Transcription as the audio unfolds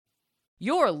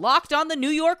You're Locked on the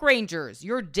New York Rangers,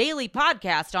 your daily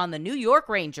podcast on the New York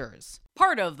Rangers.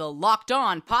 Part of the Locked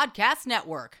On Podcast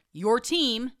Network, your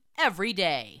team every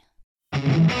day.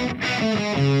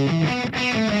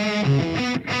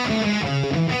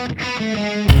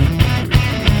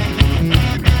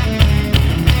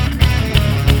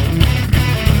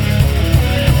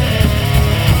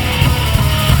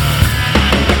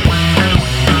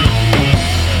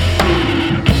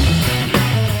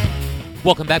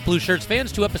 Welcome back, Blue Shirts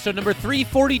fans, to episode number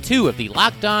 342 of the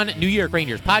Locked On New York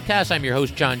Rangers podcast. I'm your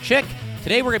host, John Chick.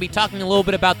 Today we're going to be talking a little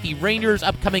bit about the Rangers'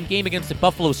 upcoming game against the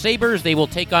Buffalo Sabres. They will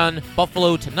take on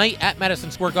Buffalo tonight at Madison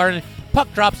Square Garden.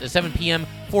 Puck drops at 7 p.m.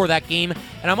 for that game.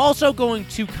 And I'm also going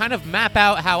to kind of map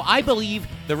out how I believe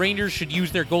the Rangers should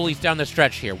use their goalies down the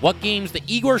stretch here. What games the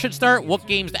Igor should start, what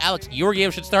games the Alex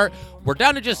Georgiev should start. We're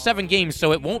down to just 7 games,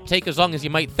 so it won't take as long as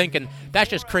you might think, and that's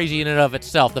just crazy in and of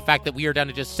itself, the fact that we are down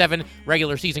to just 7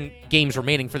 regular season games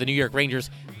remaining for the New York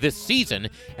Rangers this season.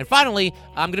 And finally,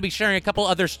 I'm going to be sharing a couple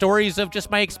other stories of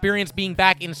just my experience being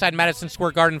back inside Madison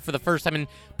Square Garden for the first time in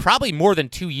probably more than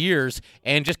 2 years,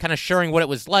 and just kind of sharing what it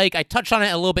was like. I touched on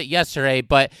it a little bit yesterday,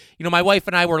 but my wife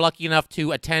and I were lucky enough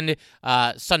to attend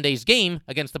Sunday's game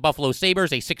against the Buffalo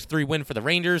Sabres, a 6-3 win for the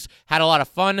Rangers. Had a lot of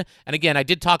fun, and again, I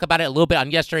did talk about it a little bit on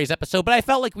yesterday's episode, but I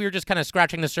felt like we were just kind of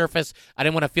scratching the surface. I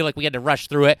didn't want to feel like we had to rush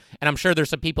through it, and I'm sure there's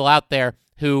some people out there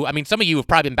who, some of you have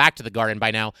probably been back to the Garden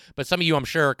by now, but some of you, I'm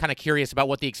sure, are kind of curious about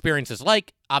what the experience is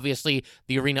like. Obviously,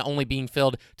 the arena only being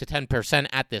filled to 10%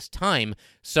 at this time.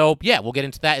 So, yeah, we'll get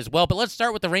into that as well. But let's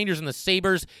start with the Rangers and the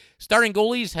Sabres. Starting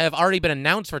goalies have already been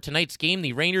announced for tonight's game.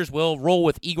 The Rangers will roll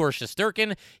with Igor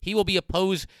Shesterkin. He will be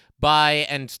opposed by,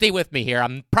 and stay with me here,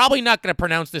 I'm probably not going to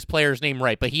pronounce this player's name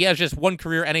right, but he has just one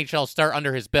career NHL start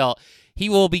under his belt. He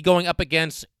will be going up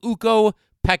against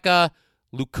Ukko-Pekka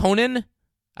Luukkonen.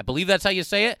 I believe that's how you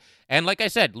say it. And like I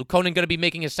said, Luukkonen going to be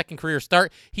making his second career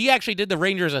start. He actually did the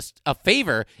Rangers a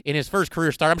favor in his first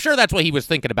career start. I'm sure that's what he was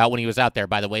thinking about when he was out there,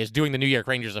 by the way, is doing the New York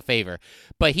Rangers a favor.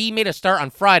 But he made a start on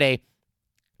Friday,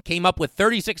 came up with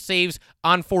 36 saves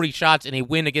on 40 shots in a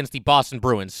win against the Boston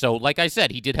Bruins. So, like I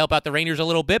said, he did help out the Rangers a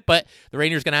little bit, but the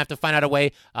Rangers going to have to find out a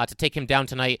way to take him down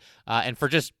tonight. And for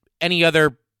just any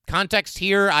other context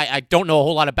here, I don't know a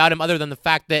whole lot about him other than the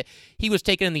fact that he was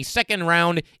taken in the second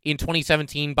round in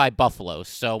 2017 by Buffalo.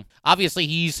 So obviously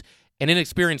he's an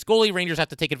inexperienced goalie. Rangers have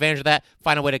to take advantage of that,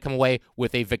 find a way to come away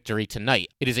with a victory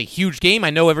tonight. It is a huge game. I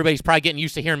know everybody's probably getting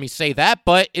used to hearing me say that,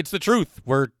 but it's the truth.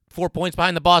 We're 4 points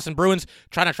behind the Boston Bruins,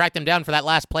 trying to track them down for that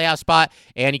last playoff spot,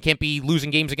 and you can't be losing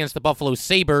games against the Buffalo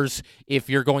Sabres if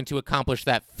you're going to accomplish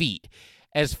that feat.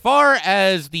 As far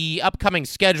as the upcoming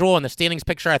schedule and the standings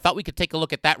picture, I thought we could take a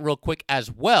look at that real quick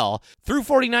as well. Through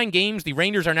 49 games, the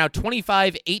Rangers are now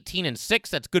 25, 18, and 6.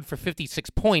 That's good for 56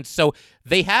 points. So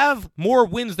they have more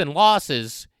wins than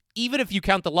losses, even if you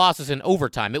count the losses in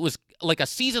overtime. It was like a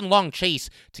season-long chase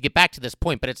to get back to this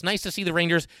point, but it's nice to see the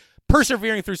Rangers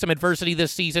persevering through some adversity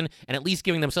this season and at least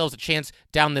giving themselves a chance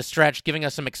down this stretch, giving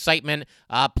us some excitement,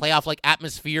 playoff-like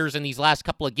atmospheres in these last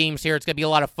couple of games here. It's going to be a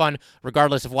lot of fun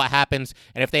regardless of what happens.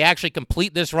 And if they actually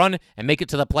complete this run and make it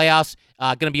to the playoffs,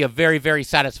 going to be a very, very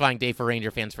satisfying day for Ranger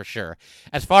fans for sure.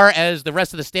 As far as the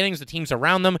rest of the standings, the teams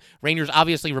around them, Rangers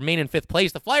obviously remain in 5th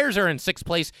place. The Flyers are in 6th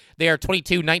place. They are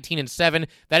 22, 19, and 7.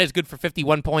 That is good for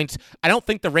 51 points. I don't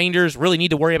think the Rangers really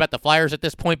need to worry about the Flyers at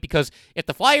this point because if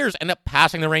the Flyers end up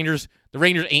passing the Rangers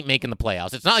ain't making the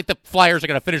playoffs. It's not like the Flyers are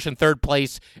going to finish in 3rd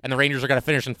place and the Rangers are going to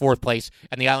finish in 4th place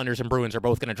and the Islanders and Bruins are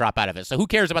both going to drop out of it. So who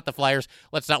cares about the Flyers?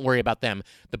 Let's not worry about them.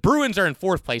 The Bruins are in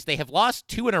 4th place. They have lost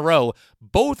 2 in a row,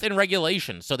 both in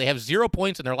regulation. So they have 0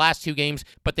 points in their last 2 games,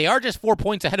 but they are just 4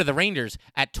 points ahead of the Rangers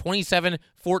at 27,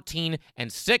 14,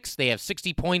 and 6. They have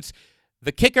 60 points.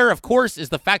 The kicker, of course, is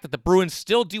the fact that the Bruins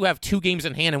still do have 2 games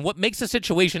in hand, and what makes the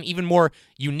situation even more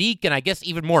unique and I guess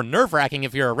even more nerve-wracking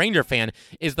if you're a Ranger fan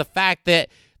is the fact that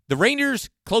the Rangers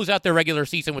close out their regular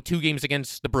season with 2 games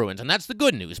against the Bruins, and that's the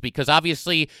good news because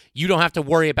obviously you don't have to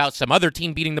worry about some other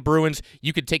team beating the Bruins.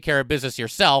 You could take care of business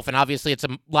yourself, and obviously it's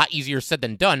a lot easier said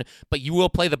than done, but you will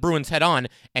play the Bruins head-on,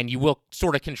 and you will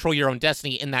sort of control your own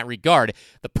destiny in that regard.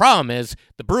 The problem is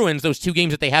the Bruins, those 2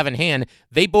 games that they have in hand,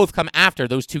 they both come after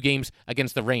those 2 games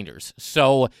against the Rangers.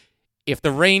 So if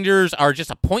the Rangers are just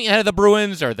a point ahead of the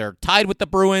Bruins or they're tied with the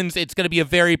Bruins, it's going to be a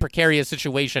very precarious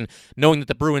situation knowing that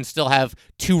the Bruins still have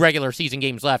 2 regular season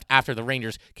games left after the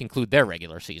Rangers conclude their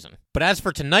regular season. But as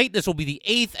for tonight, this will be the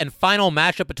 8th and final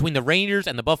matchup between the Rangers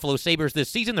and the Buffalo Sabres this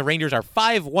season. The Rangers are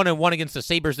 5-1-1 against the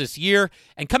Sabres this year.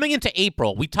 And coming into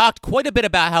April, we talked quite a bit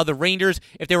about how the Rangers,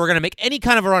 if they were going to make any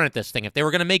kind of a run at this thing, if they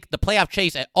were going to make the playoff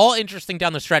chase at all interesting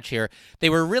down the stretch here, they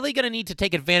were really going to need to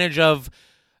take advantage of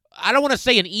I don't want to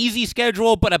say an easy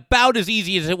schedule, but about as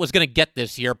easy as it was going to get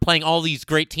this year, playing all these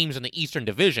great teams in the Eastern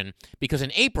Division, because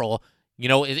in April,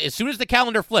 as soon as the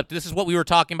calendar flipped, this is what we were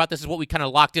talking about, this is what we kind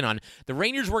of locked in on. The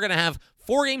Rangers were going to have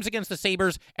 4 games against the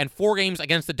Sabres and 4 games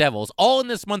against the Devils, all in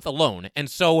this month alone. And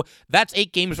so that's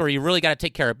 8 games where you really got to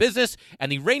take care of business.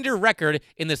 And the Ranger record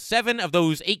in the 7 of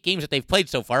those 8 games that they've played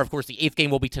so far, of course, the 8th game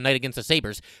will be tonight against the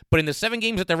Sabres, but in the 7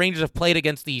 games that the Rangers have played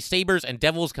against the Sabres and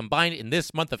Devils combined in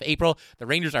this month of April, the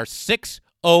Rangers are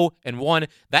 6-0-1.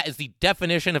 That is the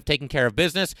definition of taking care of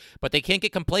business, but they can't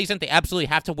get complacent. They absolutely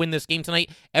have to win this game tonight.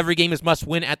 Every game is must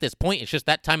win at this point. It's just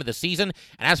that time of the season.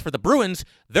 And as for the Bruins,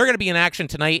 they're going to be in action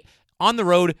tonight on the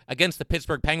road against the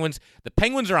Pittsburgh Penguins. The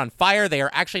Penguins are on fire. They are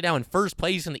actually now in first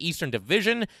place in the Eastern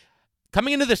Division.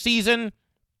 Coming into the season,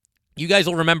 you guys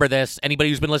will remember this, anybody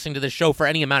who's been listening to this show for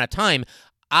any amount of time,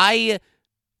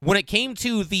 when it came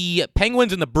to the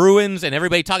Penguins and the Bruins and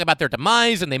everybody talking about their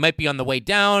demise and they might be on the way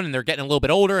down and they're getting a little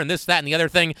bit older and this, that, and the other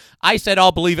thing, I said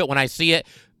I'll believe it when I see it.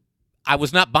 I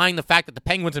was not buying the fact that the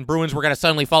Penguins and Bruins were going to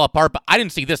suddenly fall apart, but I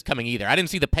didn't see this coming either. I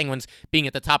didn't see the Penguins being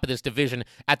at the top of this division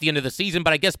at the end of the season,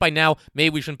 but I guess by now,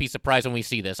 maybe we shouldn't be surprised when we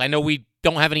see this. I know we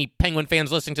don't have any Penguin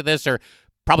fans listening to this, or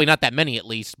probably not that many at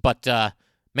least, but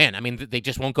man, I mean, they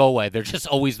just won't go away. They're just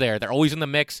always there. They're always in the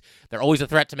mix. They're always a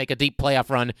threat to make a deep playoff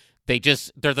run.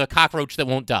 They're the cockroach that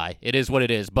won't die. It is what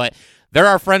it is. But they're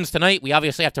our friends tonight. We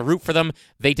obviously have to root for them.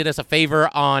 They did us a favor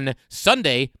on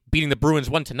Sunday, beating the Bruins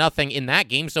 1-0 in that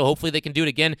game. So hopefully they can do it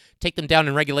again, take them down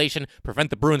in regulation, prevent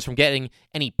the Bruins from getting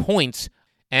any points.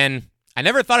 And I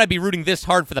never thought I'd be rooting this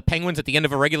hard for the Penguins at the end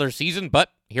of a regular season, but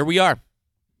here we are.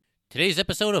 Today's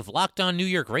episode of Locked On New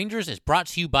York Rangers is brought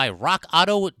to you by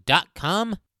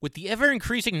RockAuto.com. With the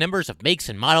ever-increasing numbers of makes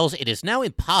and models, it is now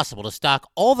impossible to stock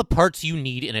all the parts you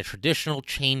need in a traditional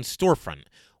chain storefront.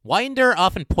 Why endure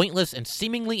often pointless and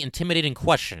seemingly intimidating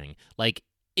questioning, like,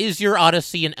 is your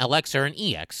Odyssey an LX or an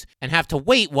EX, and have to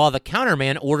wait while the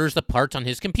counterman orders the parts on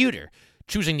his computer,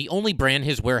 choosing the only brand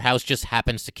his warehouse just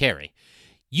happens to carry?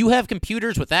 You have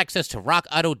computers with access to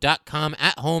RockAuto.com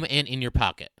at home and in your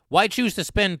pocket. Why choose to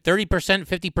spend 30%,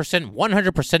 50%,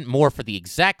 100% more for the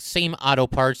exact same auto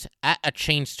parts at a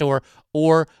chain store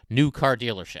or new car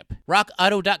dealership?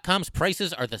 RockAuto.com's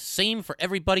prices are the same for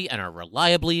everybody and are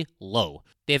reliably low.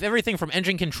 They have everything from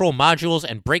engine control modules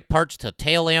and brake parts to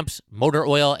tail lamps, motor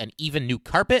oil, and even new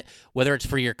carpet. Whether it's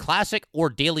for your classic or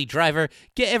daily driver,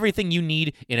 get everything you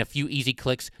need in a few easy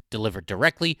clicks delivered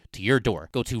directly to your door.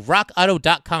 Go to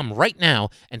rockauto.com right now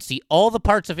and see all the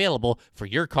parts available for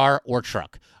your car or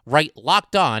truck. Write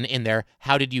Locked On in their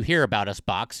How Did You Hear About Us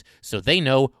box so they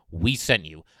know we sent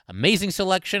you. Amazing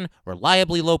selection,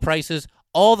 reliably low prices,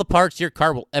 all the parts your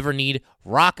car will ever need.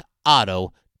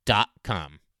 RockAuto.com.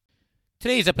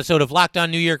 Today's episode of Locked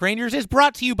On New York Rangers is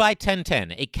brought to you by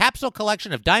 1010, a capsule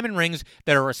collection of diamond rings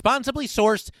that are responsibly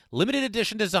sourced, limited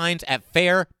edition designs at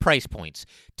fair price points.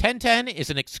 1010 is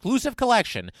an exclusive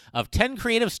collection of 10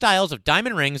 creative styles of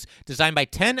diamond rings designed by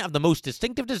 10 of the most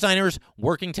distinctive designers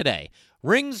working today.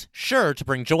 Rings sure to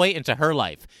bring joy into her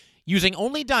life. Using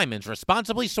only diamonds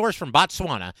responsibly sourced from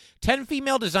Botswana, 10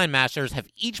 female design masters have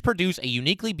each produced a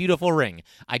uniquely beautiful ring.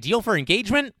 Ideal for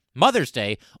engagement, Mother's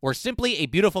Day, or simply a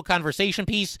beautiful conversation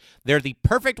piece, they're the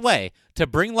perfect way to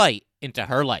bring light into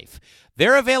her life.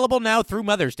 They're available now through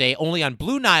Mother's Day only on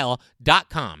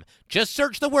BlueNile.com. Just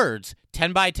search the words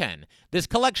 10 by 10. This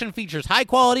collection features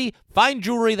high-quality, fine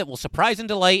jewelry that will surprise and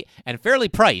delight and fairly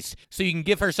priced, so you can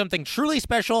give her something truly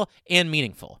special and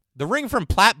meaningful. The ring from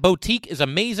Platt Boutique is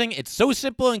amazing. It's so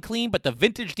simple and clean, but the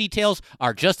vintage details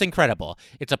are just incredible.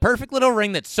 It's a perfect little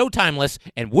ring that's so timeless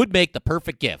and would make the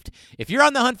perfect gift. If you're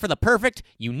on the hunt for the perfect,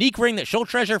 unique ring that she'll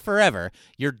treasure forever,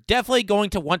 you're definitely going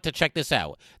to want to check this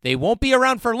out. They won't be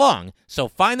around for long, so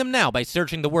find them now by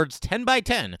searching the words 10 by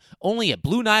 10 only at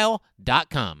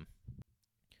BlueNile.com.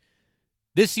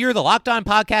 This year, the Locked On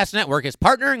Podcast Network is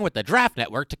partnering with the Draft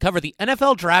Network to cover the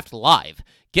NFL Draft live.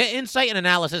 Get insight and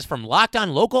analysis from Locked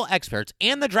On local experts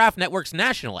and the Draft Network's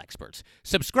national experts.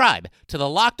 Subscribe to the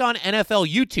Locked On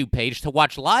NFL YouTube page to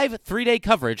watch live 3-day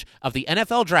coverage of the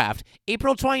NFL Draft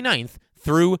April 29th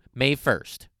through May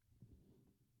 1st.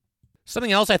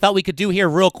 Something else I thought we could do here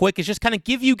real quick is just kind of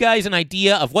give you guys an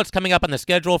idea of what's coming up on the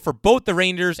schedule for both the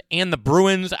Rangers and the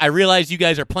Bruins. I realize you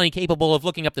guys are plenty capable of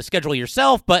looking up the schedule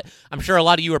yourself, but I'm sure a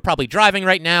lot of you are probably driving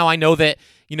right now. I know that,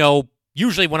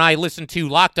 usually when I listen to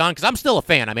Locked On, because I'm still a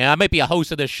fan. I mean, I might be a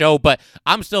host of this show, but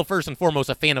I'm still first and foremost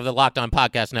a fan of the Locked On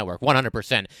Podcast Network,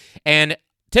 100%. And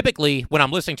typically when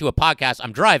I'm listening to a podcast,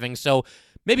 I'm driving, so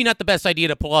maybe not the best idea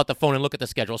to pull out the phone and look at the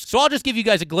schedule. So I'll just give you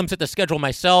guys a glimpse at the schedule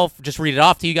myself, just read it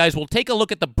off to you guys. We'll take a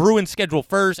look at the Bruins schedule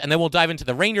first, and then we'll dive into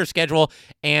the Rangers schedule,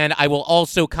 and I will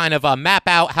also kind of map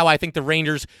out how I think the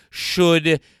Rangers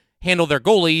should handle their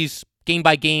goalies game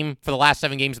by game for the last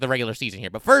 7 games of the regular season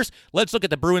here. But first, let's look at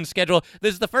the Bruins schedule.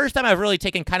 This is the first time I've really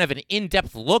taken kind of an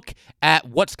in-depth look at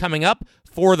what's coming up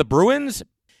for the Bruins.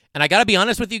 And I got to be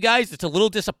honest with you guys, it's a little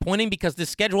disappointing because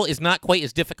this schedule is not quite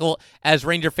as difficult as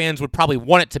Ranger fans would probably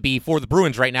want it to be for the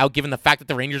Bruins right now, given the fact that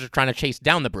the Rangers are trying to chase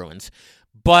down the Bruins.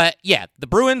 But yeah, the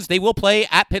Bruins, they will play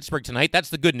at Pittsburgh tonight. That's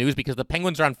the good news because the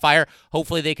Penguins are on fire.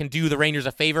 Hopefully they can do the Rangers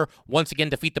a favor, once again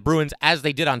defeat the Bruins as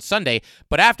they did on Sunday.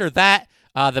 But after that,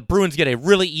 the Bruins get a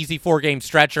really easy 4-game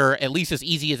stretch, or at least as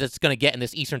easy as it's going to get in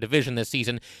this Eastern Division this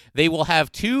season. They will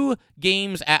have 2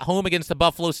 games at home against the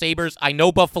Buffalo Sabres. I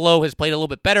know Buffalo has played a little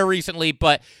bit better recently,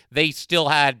 but they still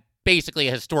had basically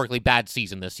a historically bad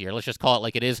season this year. Let's just call it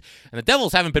like it is. And the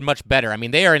Devils haven't been much better. I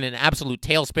mean, they are in an absolute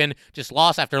tailspin, just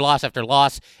loss after loss after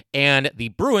loss. And the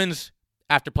Bruins,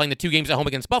 after playing the 2 games at home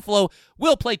against Buffalo,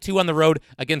 will play 2 on the road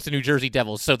against the New Jersey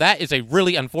Devils. So that is a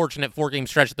really unfortunate 4-game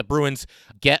stretch that the Bruins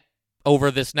get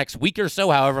over this next week or so,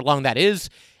 however long that is.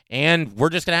 And we're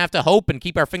just going to have to hope and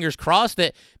keep our fingers crossed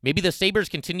that maybe the Sabres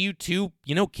continue to,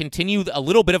 continue a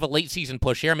little bit of a late season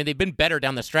push here. I mean, they've been better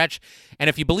down the stretch. And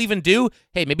if you believe in due,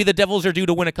 hey, maybe the Devils are due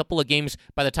to win a couple of games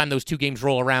by the time those 2 games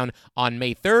roll around on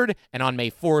May 3rd and on May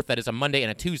 4th. That is a Monday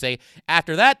and a Tuesday.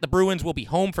 After that, the Bruins will be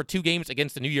home for 2 games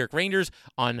against the New York Rangers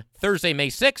on Thursday, May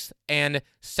 6th and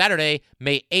Saturday,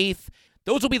 May 8th.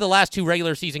 Those will be the last 2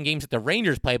 regular season games that the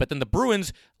Rangers play, but then the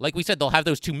Bruins, like we said, they'll have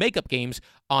those 2 makeup games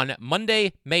on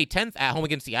Monday, May 10th at home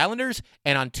against the Islanders,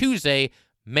 and on Tuesday,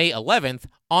 May 11th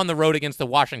on the road against the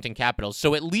Washington Capitals.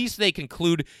 So at least they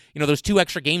conclude, those 2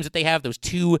 extra games that they have, those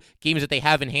 2 games that they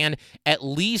have in hand, at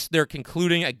least they're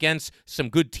concluding against some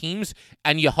good teams.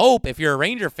 And you hope, if you're a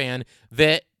Ranger fan,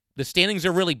 that the standings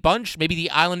are really bunched. Maybe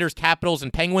the Islanders, Capitals,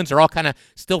 and Penguins are all kind of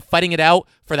still fighting it out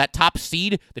for that top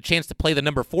seed, the chance to play the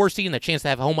number 4 seed, and the chance to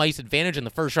have home ice advantage in the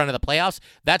first round of the playoffs.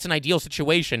 That's an ideal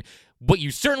situation. What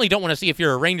you certainly don't want to see if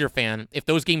you're a Ranger fan, if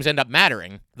those games end up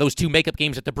mattering, those 2 makeup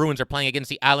games that the Bruins are playing against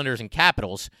the Islanders and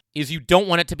Capitals, is you don't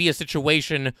want it to be a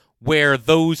situation where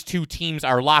those 2 teams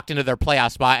are locked into their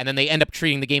playoff spot and then they end up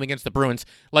treating the game against the Bruins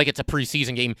like it's a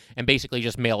preseason game and basically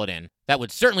just mail it in. That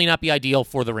would certainly not be ideal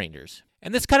for the Rangers.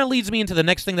 And this kind of leads me into the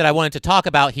next thing that I wanted to talk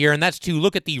about here, and that's to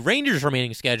look at the Rangers'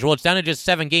 remaining schedule. It's down to just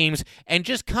 7 games, and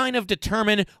just kind of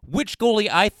determine which goalie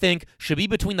I think should be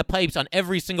between the pipes on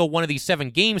every single one of these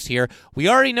 7 games here. We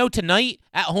already know tonight,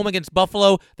 at home against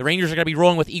Buffalo, the Rangers are going to be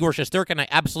rolling with Igor Shesterkin. I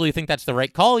absolutely think that's the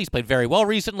right call. He's played very well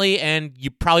recently, and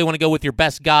you probably want to go with your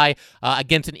best guy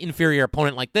against an inferior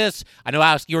opponent like this. I know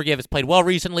Alex Georgiev has played well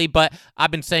recently, but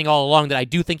I've been saying all along that I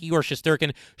do think Igor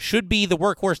Shesterkin should be the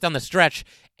workhorse down the stretch,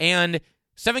 and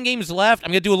 7 games left. I'm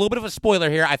going to do a little bit of a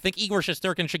spoiler here. I think Igor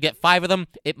Shesterkin should get 5 of them.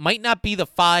 It might not be the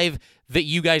 5 that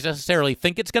you guys necessarily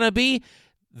think it's going to be.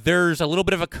 There's a little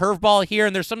bit of a curveball here,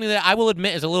 and there's something that I will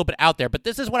admit is a little bit out there. But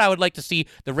this is what I would like to see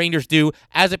the Rangers do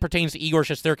as it pertains to Igor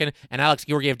Shesterkin and Alex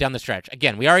Georgiev down the stretch.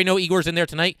 Again, we already know Igor's in there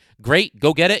tonight. Great.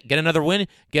 Go get it. Get another win.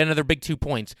 Get another big 2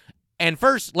 points. And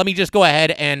first, let me just go ahead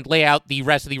and lay out the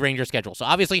rest of the Rangers schedule. So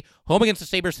obviously, home against the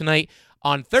Sabres tonight.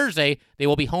 On Thursday, they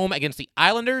will be home against the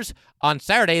Islanders. On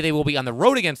Saturday, they will be on the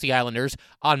road against the Islanders.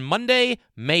 On Monday,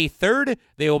 May 3rd,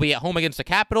 they will be at home against the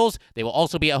Capitals. They will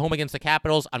also be at home against the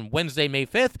Capitals on Wednesday, May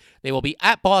 5th. They will be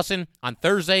at Boston on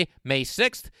Thursday, May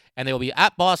 6th. And they will be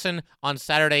at Boston on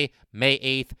Saturday, May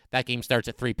 8th. That game starts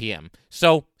at 3 p.m.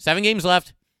 So, 7 games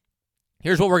left.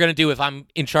 Here's what we're going to do if I'm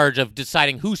in charge of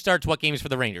deciding who starts what games for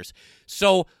the Rangers.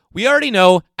 So, we already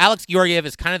know Alex Georgiev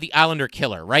is kind of the Islander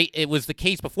killer, right? It was the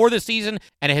case before this season,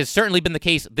 and it has certainly been the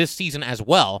case this season as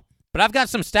well. But I've got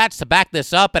some stats to back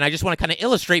this up, and I just want to kind of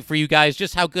illustrate for you guys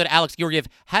just how good Alex Georgiev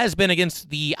has been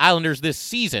against the Islanders this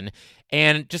season,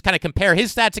 and just kind of compare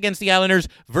his stats against the Islanders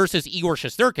versus Igor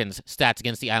Shesterkin's stats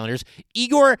against the Islanders.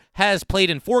 Igor has played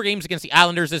in 4 games against the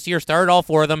Islanders this year, started all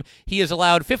 4 of them. He has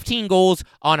allowed 15 goals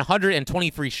on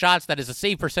 123 shots. That is a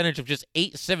save percentage of just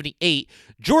 .878.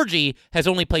 Georgie has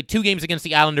only played 2 games against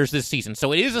the Islanders this season,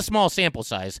 so it is a small sample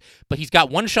size, but he's got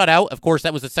 1 shutout. Of course,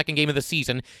 that was the second game of the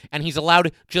season, and he's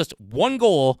allowed just 1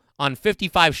 goal on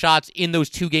 55 shots in those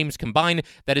 2 games combined.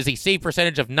 That is a save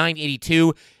percentage of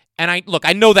 .982. And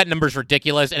I know that number's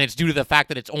ridiculous, and it's due to the fact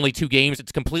that it's only 2 games.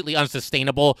 It's completely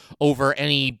unsustainable over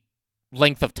any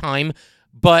length of time.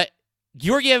 But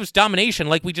Georgiev's domination,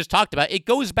 like we just talked about, it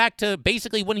goes back to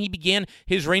basically when he began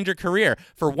his Ranger career.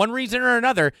 For one reason or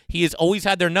another, he has always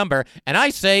had their number. And I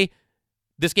say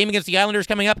this game against the Islanders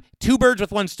coming up, two birds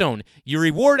with one stone. You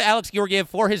reward Alex Georgiev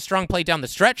for his strong play down the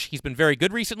stretch. He's been very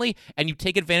good recently, and you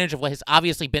take advantage of what has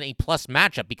obviously been a plus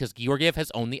matchup because Georgiev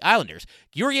has owned the Islanders.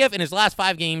 Georgiev in his last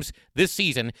 5 games this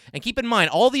season, and keep in mind,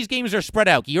 all these games are spread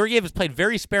out. Georgiev has played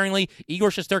very sparingly. Igor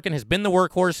Shesterkin has been the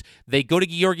workhorse. They go to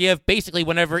Georgiev basically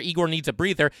whenever Igor needs a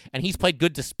breather, and he's played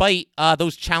good despite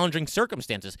those challenging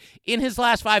circumstances. In his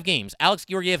last 5 games, Alex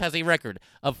Georgiev has a record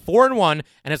of 4-1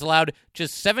 and has allowed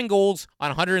just 7 goals on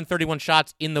 131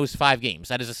 shots in those 5 games.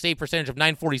 That is a save percentage of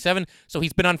 .947, so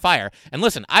he's been on fire. And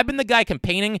listen, I've been the guy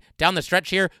campaigning down the stretch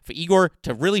here for Igor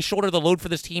to really shoulder the load for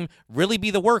this team, really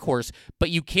be the workhorse, but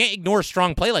you can't ignore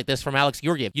strong play like this from Alex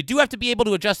Georgiev. You do have to be able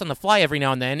to adjust on the fly every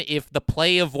now and then if the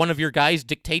play of one of your guys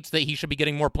dictates that he should be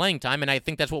getting more playing time, and I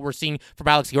think that's what we're seeing from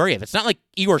Alex Georgiev. It's not like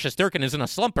Igor Shesterkin is in a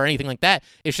slump or anything like that.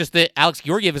 It's just that Alex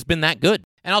Georgiev has been that good.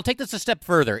 And I'll take this a step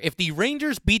further. If the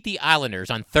Rangers beat the Islanders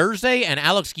on Thursday and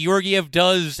Alex Georgiev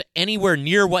does anywhere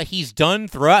near what he's done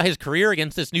throughout his career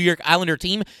against this New York Islander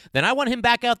team, then I want him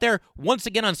back out there once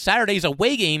again on Saturday's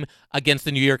away game against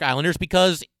the New York Islanders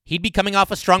because he'd be coming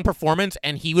off a strong performance,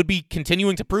 and he would be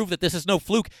continuing to prove that this is no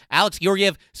fluke. Alex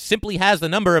Georgiev simply has the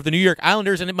number of the New York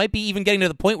Islanders, and it might be even getting to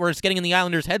the point where it's getting in the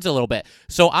Islanders' heads a little bit.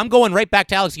 So I'm going right back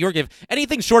to Alex Georgiev.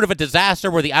 Anything short of a disaster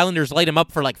where the Islanders light him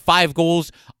up for like 5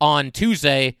 goals on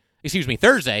Thursday,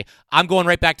 I'm going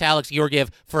right back to Alex Georgiev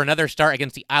for another start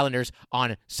against the Islanders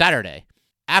on Saturday.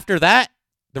 After that,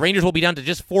 the Rangers will be down to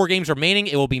just 4 games remaining.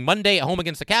 It will be Monday at home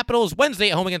against the Capitals,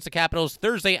 Wednesday at home against the Capitals,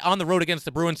 Thursday on the road against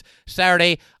the Bruins,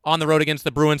 Saturday on the road against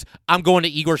the Bruins. I'm going to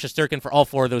Igor Shesterkin for all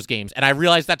 4 of those games. And I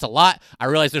realize that's a lot. I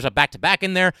realize there's a back-to-back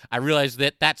in there. I realize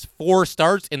that that's 4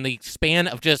 starts in the span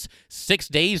of just 6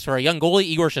 days for a young goalie,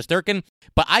 Igor Shesterkin.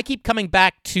 But I keep coming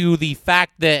back to the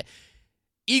fact that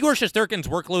Igor Shesterkin's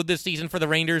workload this season for the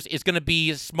Rangers is going to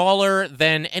be smaller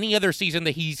than any other season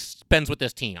that he spends with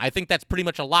this team. I think that's pretty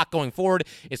much a lot going forward.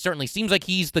 It certainly seems like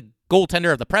he's the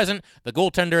goaltender of the present, the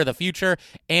goaltender of the future,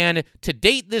 and to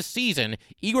date this season,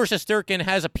 Igor Shesterkin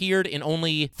has appeared in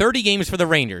only 30 games for the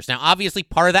Rangers. Now, obviously,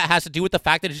 part of that has to do with the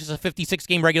fact that it's just a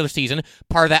 56-game regular season.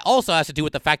 Part of that also has to do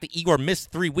with the fact that Igor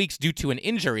missed 3 weeks due to an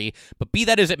injury, but be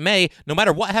that as it may, no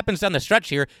matter what happens down the stretch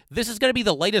here, this is going to be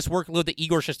the lightest workload that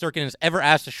Igor Shesterkin has ever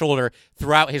asked to shoulder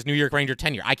throughout his New York Ranger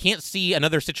tenure. I can't see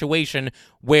another situation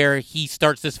where he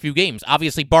starts this few games,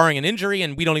 obviously barring an injury,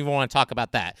 and we don't even want to talk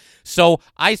about that. So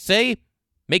I say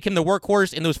make him the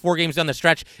workhorse in those 4 games down the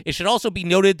stretch. It should also be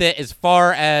noted that as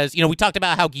far as, we talked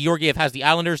about how Georgiev has the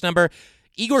Islanders number.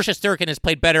 Igor Shesterkin has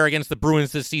played better against the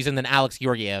Bruins this season than Alex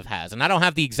Georgiev has. And I don't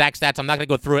have the exact stats. I'm not going to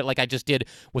go through it like I just did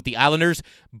with the Islanders,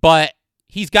 but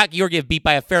he's got Georgiev beat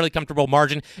by a fairly comfortable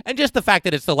margin, and just the fact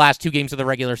that it's the last 2 games of the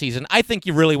regular season, I think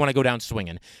you really want to go down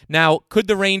swinging. Now, could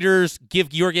the Rangers give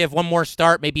Georgiev one more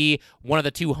start, maybe one of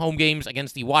the 2 home games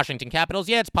against the Washington Capitals?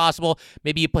 Yeah, it's possible.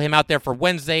 Maybe you put him out there for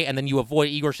Wednesday, and then you avoid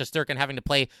Igor Shesterkin having to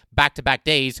play back-to-back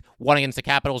days, one against the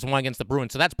Capitals and one against the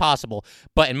Bruins, so that's possible.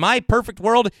 But in my perfect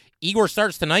world, Igor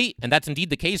starts tonight, and that's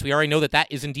indeed the case. We already know that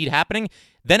that is indeed happening.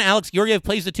 Then Alex Georgiev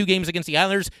plays the 2 games against the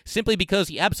Islanders simply because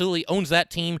he absolutely owns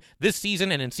that team this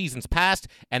season and in seasons past.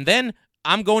 And then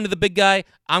I'm going to the big guy.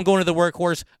 I'm going to the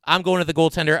workhorse. I'm going to the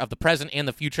goaltender of the present and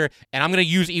the future. And I'm going to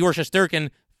use Igor Shesterkin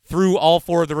through all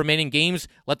 4 of the remaining games.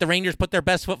 Let the Rangers put their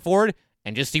best foot forward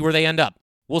and just see where they end up.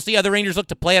 We'll see how the Rangers look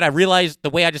to play it. I realize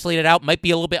the way I just laid it out might be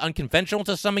a little bit unconventional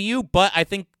to some of you, but I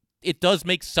think it does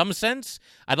make some sense.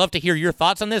 I'd love to hear your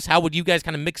thoughts on this. How would you guys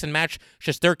kind of mix and match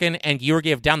Shesterkin and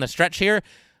Georgiev down the stretch here?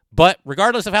 But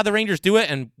regardless of how the Rangers do it,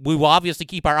 and we will obviously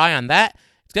keep our eye on that,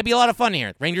 it's going to be a lot of fun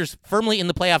here. Rangers firmly in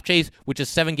the playoff chase, which is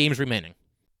 7 games remaining.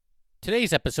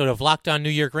 Today's episode of Locked On New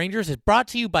York Rangers is brought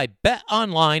to you by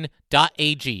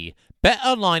BetOnline.ag.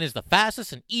 BetOnline is the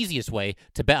fastest and easiest way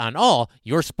to bet on all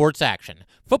your sports action.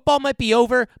 Football might be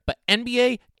over, but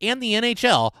NBA and the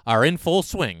NHL are in full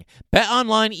swing.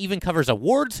 BetOnline even covers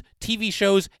awards, TV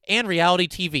shows, and reality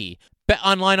TV.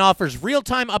 BetOnline offers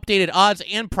real-time updated odds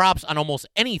and props on almost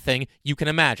anything you can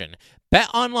imagine.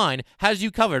 BetOnline has you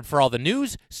covered for all the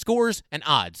news, scores, and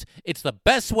odds. It's the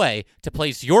best way to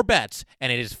place your bets,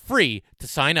 and it is free to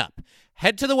sign up.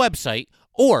 Head to the website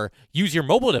or use your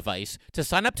mobile device to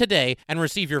sign up today and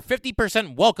receive your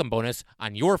 50% welcome bonus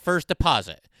on your first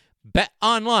deposit.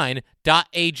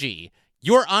 BetOnline.ag,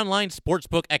 your online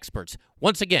sportsbook experts.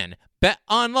 Once again,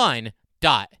 BetOnline.ag.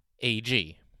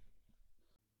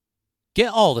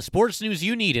 Get all the sports news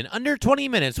you need in under 20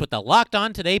 minutes with the Locked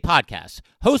On Today podcast.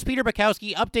 Host Peter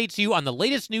Bukowski updates you on the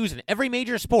latest news in every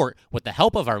major sport with the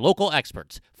help of our local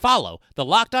experts. Follow the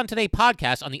Locked On Today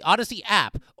podcast on the Odyssey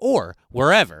app or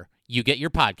wherever you get your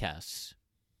podcasts.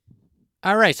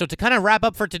 All right, so to kind of wrap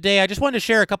up for today, I just wanted to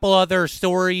share a couple other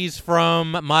stories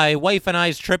from my wife and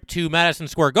I's trip to Madison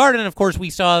Square Garden. Of course,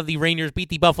 we saw the Rangers beat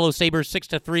the Buffalo Sabres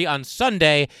 6-3 on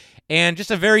Sunday, and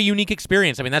just a very unique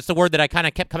experience. I mean, that's the word that I kind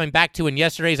of kept coming back to in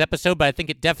yesterday's episode, but I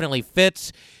think it definitely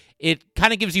fits. It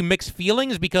kind of gives you mixed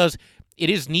feelings because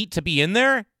it is neat to be in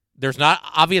there. There's not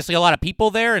obviously a lot of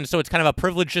people there, and so it's kind of a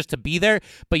privilege just to be there.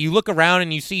 But you look around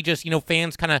and you see just,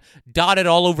 fans kind of dotted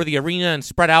all over the arena and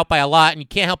spread out by a lot, and you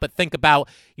can't help but think about,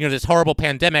 this horrible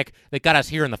pandemic that got us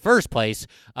here in the first place.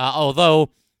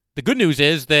 Although the good news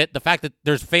is that the fact that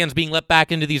there's fans being let back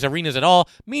into these arenas at all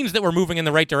means that we're moving in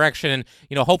the right direction,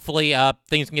 and hopefully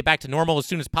things can get back to normal as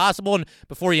soon as possible. And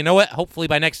before you know it, hopefully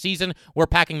by next season, we're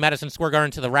packing Madison Square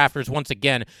Garden to the rafters once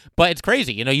again. But it's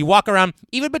crazy, you walk around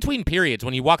even between periods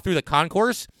when you walk through the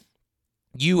concourse.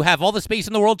 You have all the space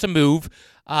in the world to move.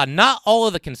 Not all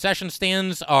of the concession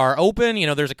stands are open.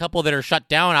 There's a couple that are shut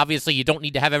down. Obviously, you don't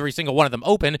need to have every single one of them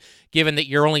open, given that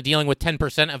you're only dealing with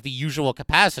 10% of the usual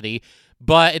capacity.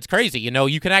 But it's crazy.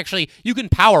 You can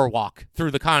power walk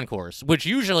through the concourse, which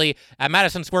usually at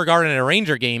Madison Square Garden at a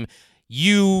Ranger game,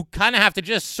 you kind of have to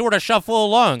just sort of shuffle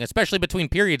along, especially between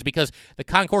periods, because the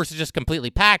concourse is just completely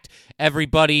packed.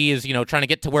 Everybody is, trying to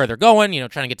get to where they're going,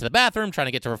 trying to get to the bathroom, trying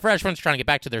to get to refreshments, trying to get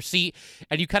back to their seat.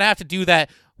 And you kind of have to do that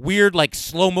weird,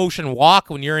 slow motion walk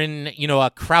when you're in,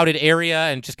 a crowded area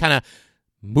and just kind of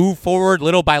move forward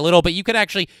little by little. But you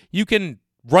can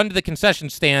run to the concession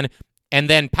stand and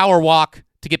then power walk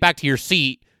to get back to your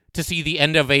seat to see the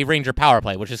end of a Ranger power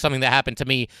play, which is something that happened to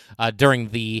me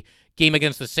during the game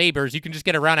against the Sabres. You can just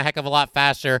get around a heck of a lot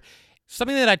faster.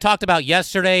 Something that I talked about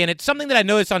yesterday, and it's something that I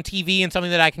noticed on TV and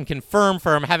something that I can confirm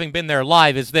from having been there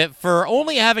live, is that for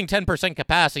only having 10%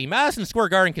 capacity, Madison Square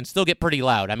Garden can still get pretty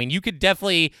loud. I mean, you could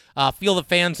definitely feel the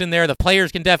fans in there. The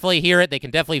players can definitely hear it. They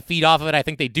can definitely feed off of it. I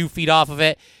think they do feed off of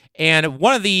it. And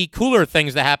one of the cooler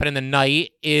things that happened in the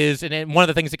night is, and one of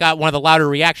the things that got one of the louder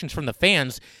reactions from the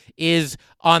fans, is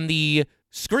on the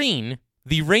screen,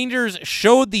 the Rangers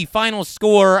showed the final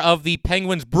score of the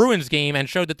Penguins-Bruins game and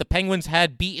showed that the Penguins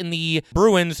had beaten the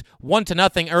Bruins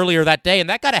 1-0 earlier that day, and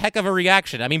that got a heck of a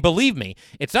reaction. I mean, believe me,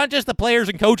 it's not just the players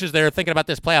and coaches that are thinking about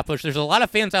this playoff push. There's a lot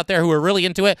of fans out there who are really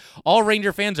into it. All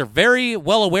Ranger fans are very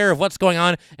well aware of what's going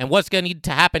on and what's going to need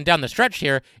to happen down the stretch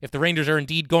here if the Rangers are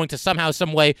indeed going to somehow,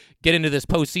 some way get into this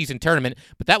postseason tournament.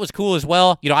 But that was cool as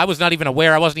well. I was not even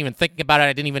aware. I wasn't even thinking about it.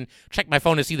 I didn't even check my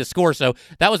phone to see the score, so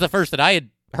that was the first that I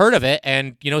had heard of it,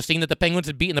 and seeing that the Penguins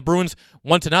had beaten the Bruins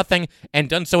 1-0 and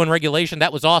done so in regulation,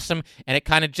 that was awesome. And it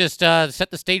kind of just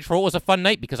set the stage for what was a fun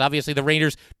night, because obviously the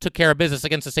Rangers took care of business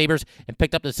against the Sabres and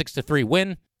picked up the 6-3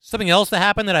 win. Something else that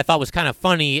happened that I thought was kind of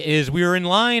funny is we were in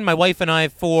line, my wife and I,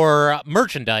 for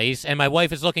merchandise, and my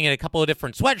wife is looking at a couple of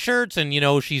different sweatshirts,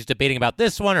 and she's debating about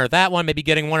this one or that one, maybe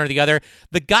getting one or the other.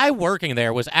 The guy working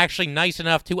there was actually nice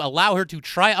enough to allow her to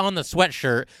try on the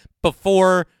sweatshirt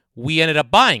before we ended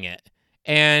up buying it.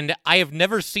 And I have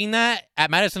never seen that at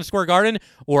Madison Square Garden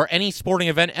or any sporting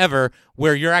event ever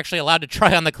where you're actually allowed to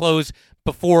try on the clothes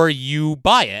before you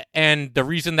buy it. And the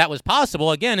reason that was possible,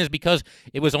 again, is because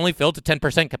it was only filled to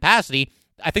 10% capacity.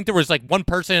 I think there was one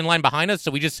person in line behind us,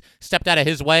 so we just stepped out of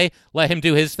his way, let him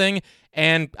do his thing.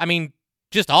 And, I mean,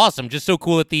 just awesome. Just so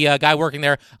cool that the guy working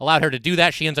there allowed her to do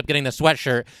that. She ends up getting the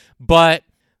sweatshirt. But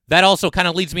that also kind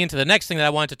of leads me into the next thing that I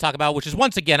wanted to talk about, which is,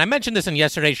 once again, I mentioned this in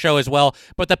yesterday's show as well,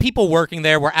 but the people working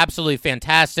there were absolutely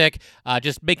fantastic,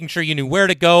 just making sure you knew where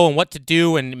to go and what to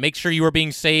do and make sure you were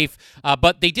being safe,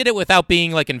 but they did it without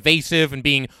being, invasive and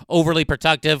being overly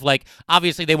protective.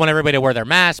 Obviously, they want everybody to wear their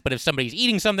mask, but if somebody's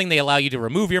eating something, they allow you to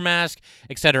remove your mask,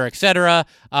 et cetera, et cetera.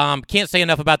 Can't say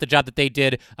enough about the job that they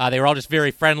did. They were all just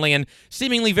very friendly and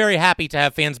seemingly very happy to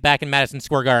have fans back in Madison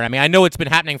Square Garden. I mean, I know it's been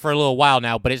happening for a little while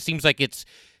now, but it seems like it's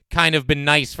kind of been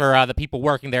nice for the people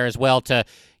working there as well to,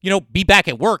 be back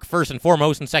at work first and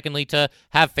foremost, and secondly to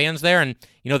have fans there. And,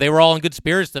 they were all in good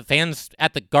spirits. The fans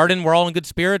at the Garden were all in good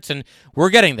spirits, and we're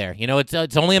getting there.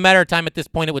 It's only a matter of time at this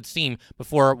point, it would seem,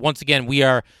 before, once again, we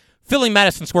are filling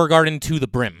Madison Square Garden to the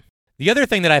brim. The other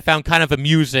thing that I found kind of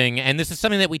amusing, and this is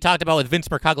something that we talked about with Vince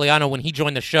Mercogliano when he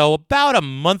joined the show about a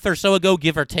month or so ago,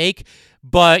 give or take,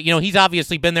 but, he's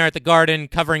obviously been there at the Garden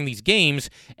covering these games,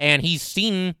 and he's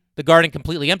seen the Garden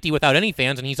completely empty without any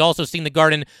fans, and he's also seen the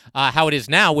Garden how it is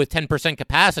now with 10%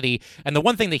 capacity. And the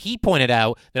one thing that he pointed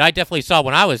out that I definitely saw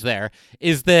when I was there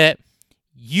is that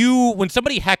when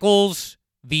somebody heckles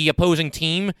the opposing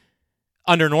team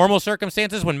under normal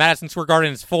circumstances, when Madison Square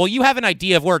Garden is full, you have an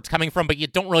idea of where it's coming from, but you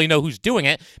don't really know who's doing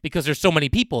it because there's so many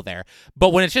people there.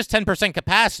 But when it's just 10%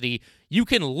 capacity, you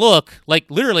can look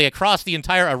literally across the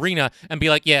entire arena and be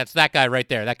like, yeah, it's that guy right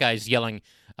there. That guy's yelling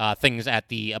things at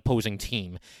the opposing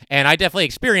team. And I definitely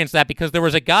experienced that because there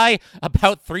was a guy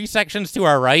about 3 sections to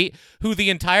our right who the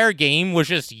entire game was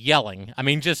just yelling. I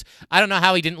mean, I don't know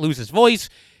how he didn't lose his voice.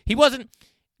 He wasn't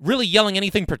really yelling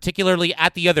anything particularly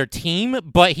at the other team,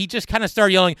 but he just kind of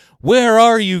started yelling, "Where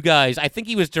are you guys?" I think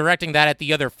he was directing that at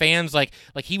the other fans, like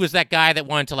he was that guy that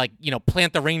wanted to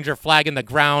plant the Ranger flag in the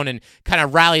ground and kind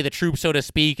of rally the troops, so to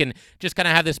speak, and just kind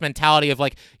of have this mentality of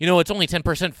it's only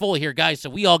 10% full here, guys,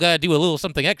 so we all got to do a little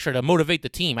something extra to motivate the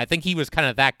team. I think he was kind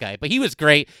of that guy, but he was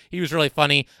great. He was really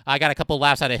funny. I got a couple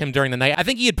laughs out of him during the night. I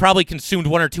think he had probably consumed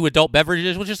 1 or 2 adult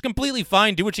beverages, which is completely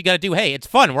fine. Do what you got to do. Hey, it's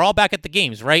fun. We're all back at the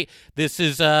games, right? This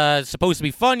is supposed to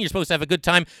be fun. You're supposed to have a good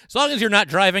time. As long as you're not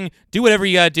driving, do whatever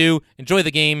you gotta do. Enjoy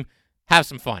the game. Have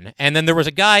some fun. And then there was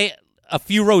a guy a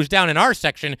few rows down in our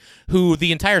section who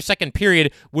the entire second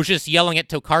period was just yelling at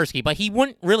Tokarski, but he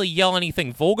wouldn't really yell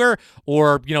anything vulgar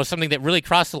or, something that really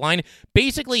crossed the line.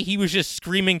 Basically, he was just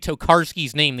screaming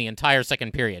Tokarski's name the entire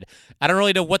second period. I don't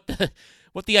really know what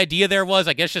the idea there was.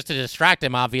 I guess just to distract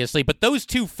him, obviously. But those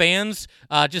 2 fans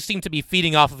just seem to be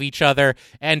feeding off of each other.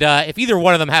 And if either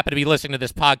one of them happen to be listening to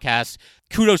this podcast,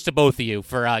 kudos to both of you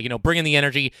for, bringing the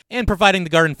energy and providing the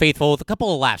Garden faithful with a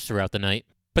couple of laughs throughout the night.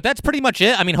 But that's pretty much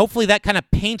it. I mean, hopefully that kind of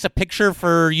paints a picture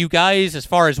for you guys as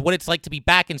far as what it's like to be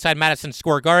back inside Madison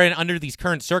Square Garden under these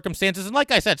current circumstances. And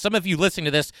like I said, some of you listening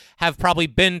to this have probably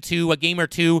been to a game or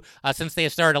two since they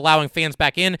have started allowing fans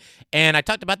back in. And I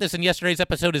talked about this in yesterday's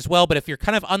episode as well, but if you're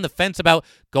kind of on the fence about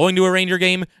going to a Ranger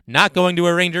game, not going to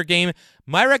a Ranger game,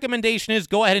 my recommendation is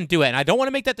go ahead and do it. And I don't want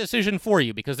to make that decision for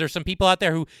you because there's some people out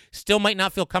there who still might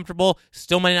not feel comfortable,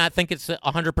 still might not think it's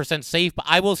 100% safe. But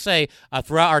I will say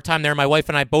throughout our time there, my wife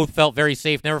and I both felt very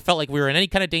safe, never felt like we were in any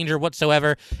kind of danger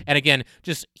whatsoever. And again,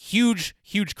 just huge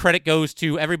credit goes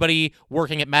to everybody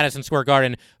working at Madison Square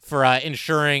Garden for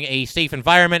ensuring a safe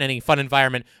environment and a fun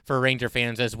environment for Ranger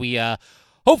fans as we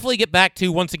hopefully get back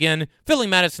to, once again,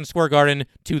 filling Madison Square Garden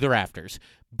to the rafters.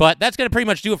 But that's going to pretty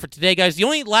much do it for today, guys. The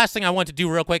only last thing I want to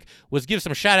do real quick was give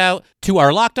some shout-out to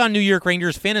our Locked On New York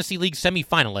Rangers Fantasy League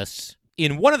semifinalists.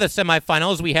 In one of the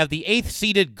semifinals, we have the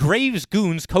 8th-seeded Graves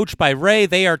Goons, coached by Ray.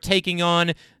 They are taking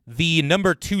on the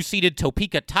number 2-seeded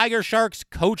Topeka Tiger Sharks,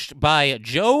 coached by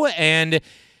Joe. And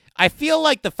I feel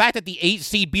like the fact that the 8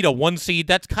 seed beat a 1 seed,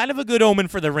 that's kind of a good omen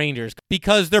for the Rangers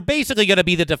because they're basically going to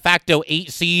be the de facto 8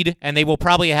 seed, and they will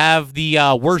probably have the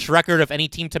worst record of any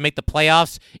team to make the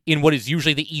playoffs in what is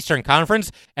usually the Eastern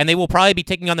Conference, and they will probably be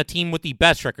taking on the team with the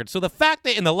best record. So the fact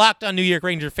that in the Locked On New York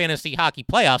Rangers Fantasy Hockey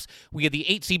Playoffs, we had the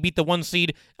 8 seed beat the 1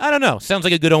 seed, I don't know, sounds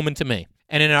like a good omen to me.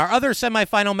 And in our other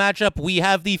semifinal matchup, we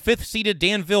have the 5th-seeded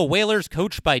Danville Whalers,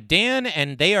 coached by Dan,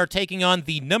 and they are taking on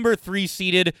the number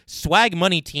 3-seeded Swag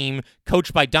Money team,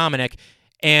 coached by Dominic.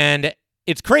 And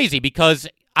it's crazy because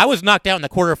I was knocked out in the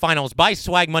quarterfinals by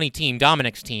Swag Money team,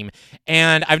 Dominic's team,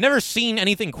 and I've never seen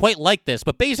anything quite like this,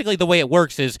 but basically the way it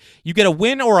works is you get a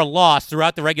win or a loss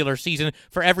throughout the regular season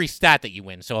for every stat that you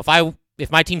win. So if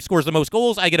my team scores the most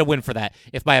goals, I get a win for that.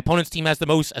 If my opponent's team has the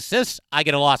most assists, I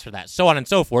get a loss for that, so on and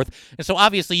so forth. And so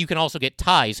obviously you can also get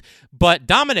ties. But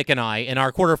Dominic and I, in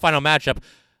our quarterfinal matchup,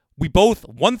 we both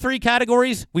won 3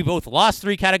 categories, we both lost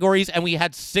 3 categories, and we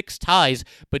had 6 ties.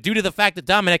 But due to the fact that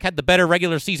Dominic had the better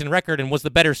regular season record and was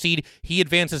the better seed, he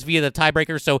advances via the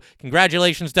tiebreaker. So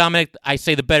congratulations, Dominic. I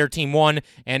say the better team won,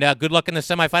 and good luck in the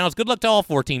semifinals. Good luck to all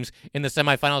 4 teams in the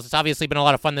semifinals. It's obviously been a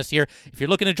lot of fun this year. If you're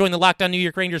looking to join the Locked On New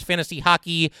York Rangers Fantasy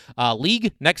Hockey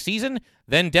League next season,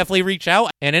 then definitely reach out.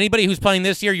 And anybody who's playing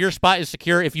this year, your spot is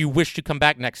secure if you wish to come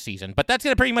back next season. But that's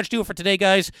going to pretty much do it for today,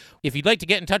 guys. If you'd like to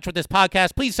get in touch with this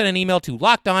podcast, please send an email to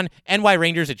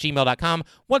lockedonnyrangers@gmail.com.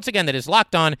 Once again, that is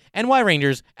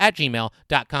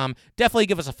lockedonnyrangers@gmail.com. Definitely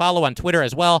give us a follow on Twitter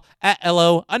as well,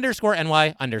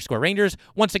 @LO_NY_Rangers.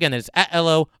 Once again, that is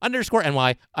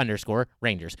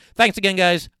 @LO_NY_Rangers. Thanks again,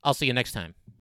 guys. I'll see you next time.